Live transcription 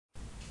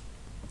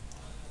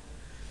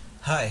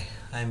Hi,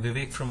 I'm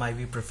Vivek from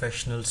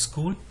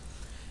IvyProSchool.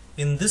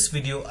 In this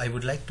video, I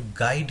would like to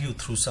guide you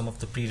through some of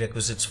the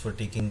prerequisites for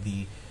taking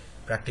the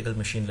Practical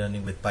Machine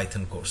Learning with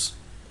Python course.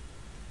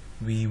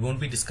 We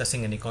won't be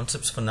discussing any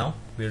concepts for now.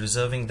 We're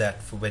reserving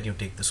that for when you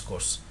take this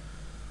course.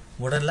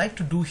 What I'd like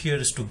to do here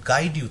is to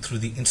guide you through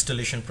the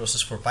installation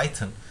process for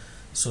Python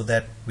so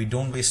that we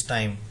don't waste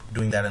time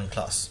doing that in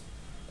class.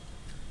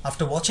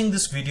 After watching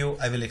this video,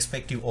 I will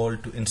expect you all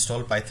to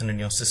install Python in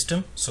your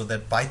system so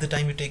that by the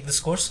time you take this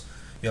course,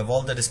 you have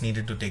all that is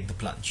needed to take the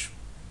plunge.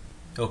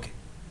 Okay,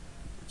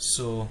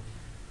 so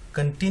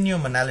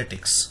Continuum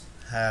Analytics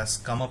has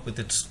come up with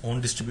its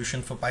own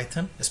distribution for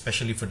Python,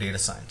 especially for data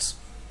science.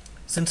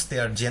 Since they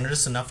are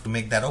generous enough to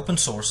make that open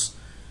source,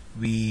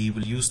 we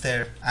will use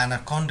their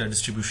Anaconda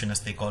distribution,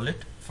 as they call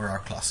it, for our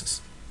classes.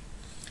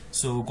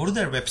 So go to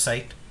their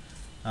website,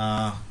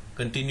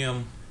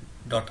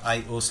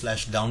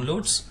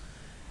 continuum.io/downloads,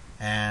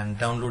 and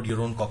download your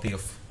own copy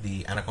of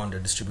the Anaconda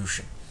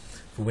distribution.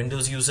 For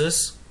Windows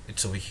users,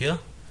 it's over here.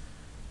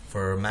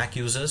 For Mac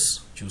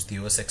users, choose the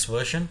OS X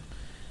version,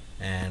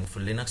 and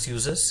for Linux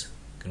users,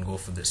 you can go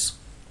for this.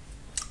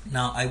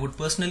 Now, I would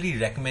personally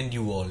recommend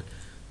you all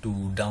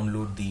to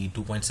download the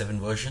 2.7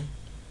 version,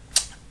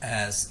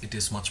 as it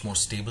is much more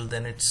stable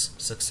than its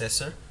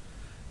successor,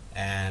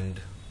 and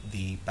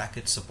the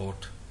package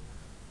support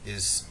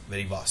is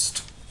very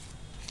vast.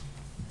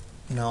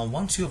 Now,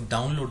 once you have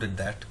downloaded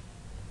that,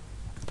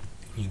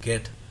 you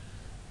get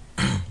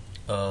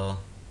a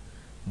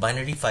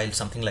binary file,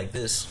 something like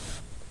this,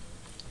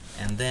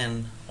 and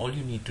then all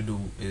you need to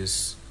do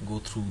is go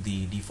through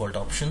the default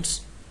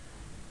options.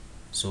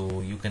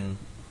 So you can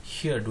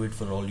here do it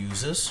for all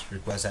users,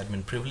 requires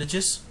admin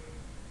privileges,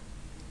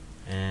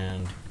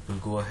 and we'll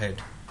go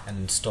ahead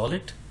and install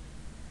it.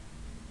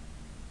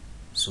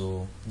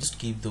 So just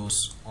keep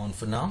those on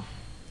for now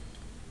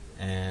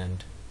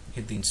and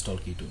hit the install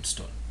key to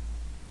install.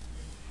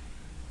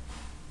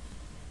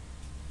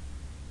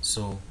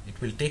 So it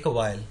will take a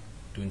while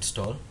to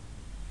install.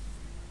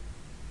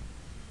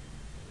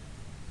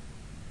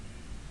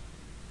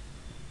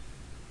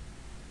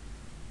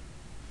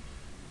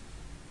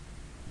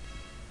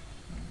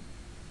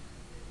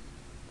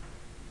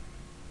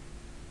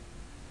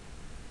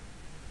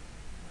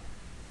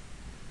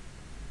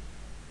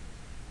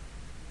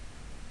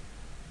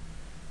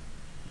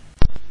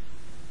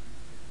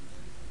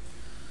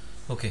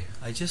 Okay,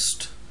 I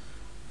just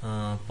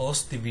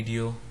paused the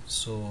video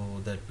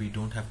so that we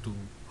don't have to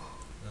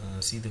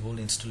see the whole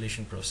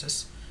installation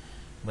process,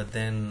 but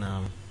then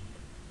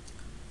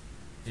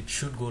it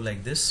should go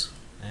like this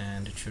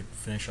and it should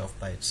finish off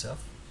by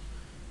itself.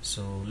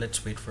 So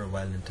let's wait for a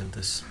while until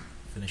this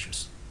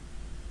finishes.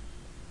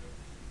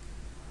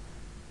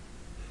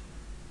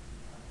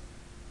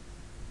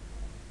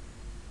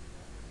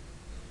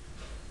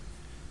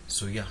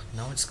 So yeah,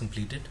 now it's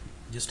completed.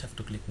 You just have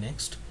to click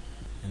next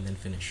and then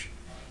finish.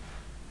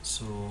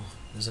 So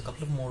there's a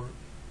couple of more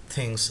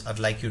things I'd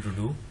like you to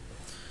do.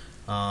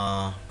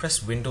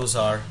 Press Windows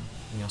R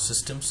in your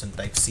systems and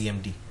type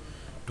CMD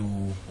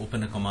to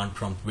open a command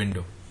prompt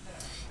window.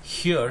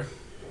 Here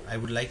I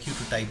would like you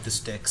to type this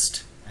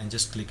text and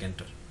just click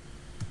enter.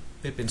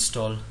 Pip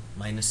install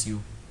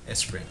 -u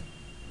sframe.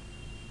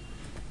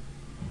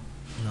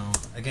 Now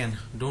again,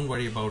 don't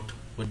worry about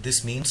what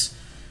this means.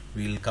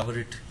 We'll cover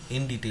it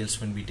in details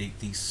when we take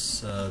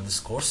this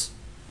course.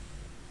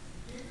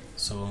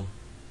 So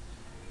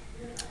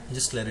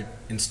just let it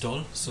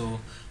install. So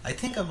I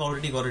think I've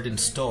already got it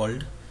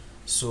installed.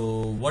 So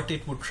what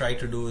it would try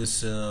to do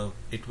is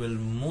it will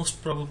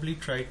most probably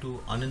try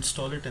to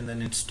uninstall it and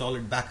then install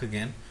it back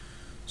again.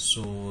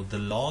 So the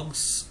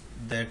logs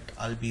that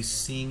I'll be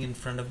seeing in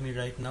front of me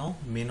right now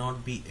may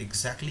not be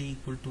exactly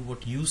equal to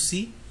what you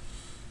see,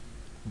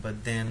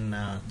 but then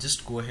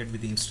just go ahead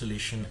with the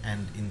installation,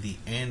 and in the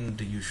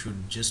end you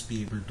should just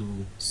be able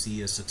to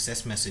see a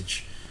success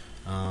message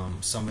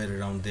somewhere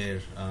around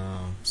there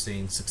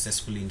saying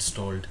successfully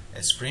installed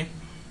sframe.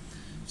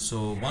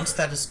 So once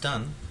that is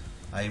done,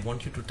 I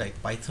want you to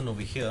type Python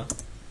over here,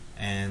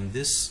 and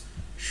this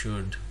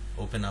should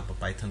open up a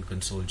Python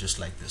console just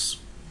like this.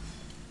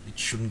 It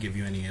shouldn't give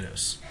you any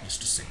errors,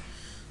 just to say.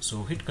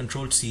 So hit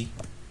Ctrl+C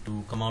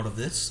to come out of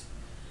this,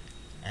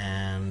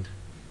 and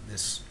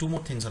there's two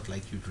more things I'd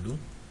like you to do.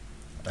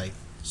 Type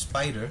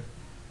Spyder,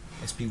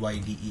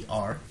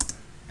 SPYDER,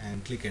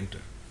 and click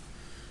enter.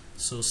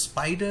 So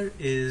Spyder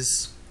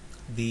is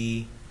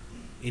the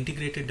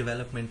integrated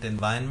development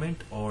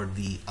environment, or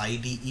the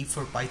IDE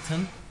for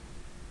Python.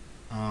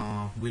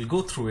 We'll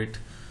go through it,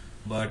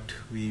 but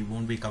we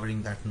won't be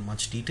covering that in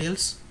much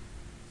details.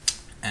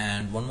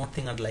 And one more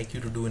thing I'd like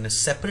you to do in a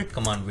separate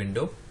command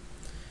window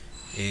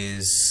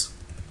is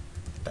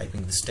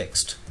typing this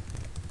text,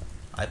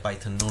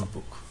 IPython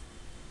notebook.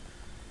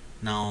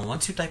 Now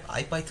once you type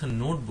IPython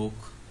notebook,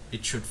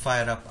 it should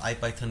fire up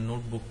IPython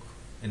notebook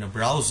in a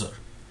browser.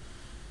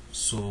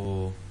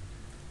 So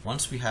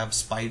once we have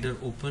Spyder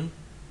open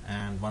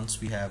and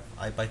once we have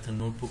IPython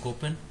notebook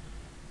open,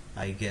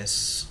 I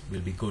guess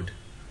we'll be good.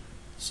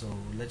 So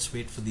let's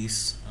wait for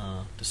these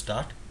to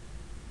start.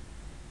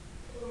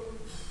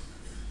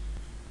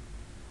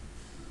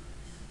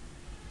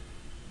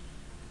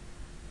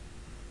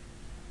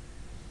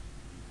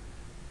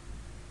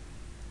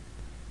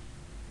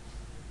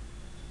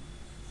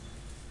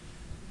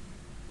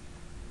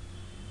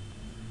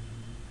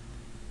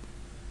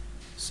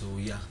 So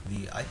yeah,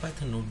 the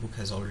IPython notebook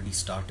has already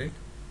started,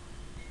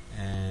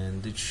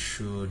 and it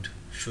should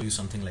show you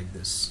something like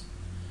this.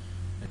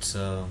 It's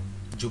a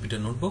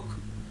Jupyter notebook,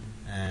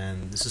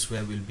 and this is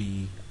where we'll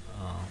be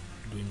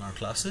doing our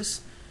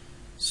classes.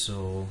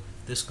 So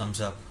this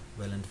comes up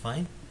well and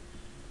fine,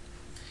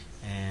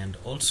 and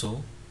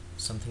also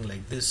something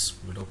like this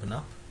would open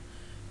up,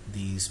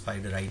 the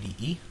Spider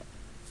IDE.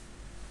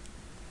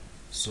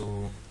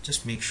 So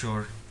just make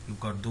sure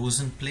you've got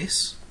those in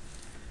place,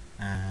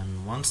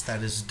 and once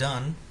that is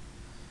done,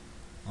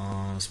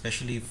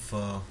 especially if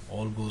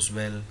all goes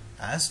well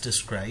as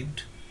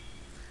described,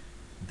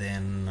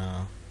 then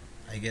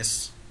I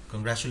guess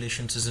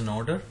congratulations is in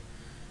order.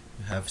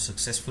 You have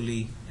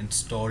successfully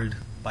installed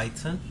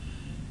Python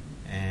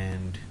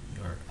and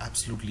you're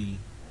absolutely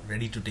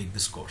ready to take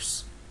this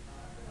course.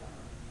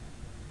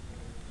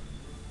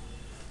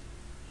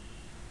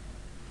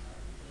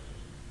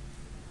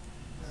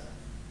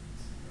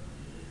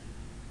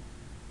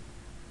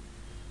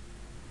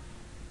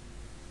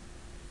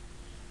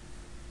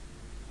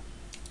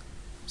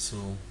 So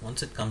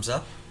once it comes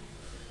up,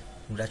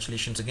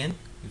 congratulations again,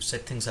 you've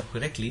set things up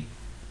correctly,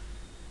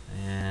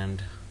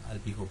 and I'll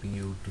be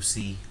hoping to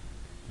see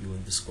you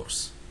in this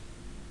course.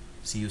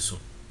 See you soon.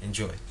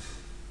 Enjoy.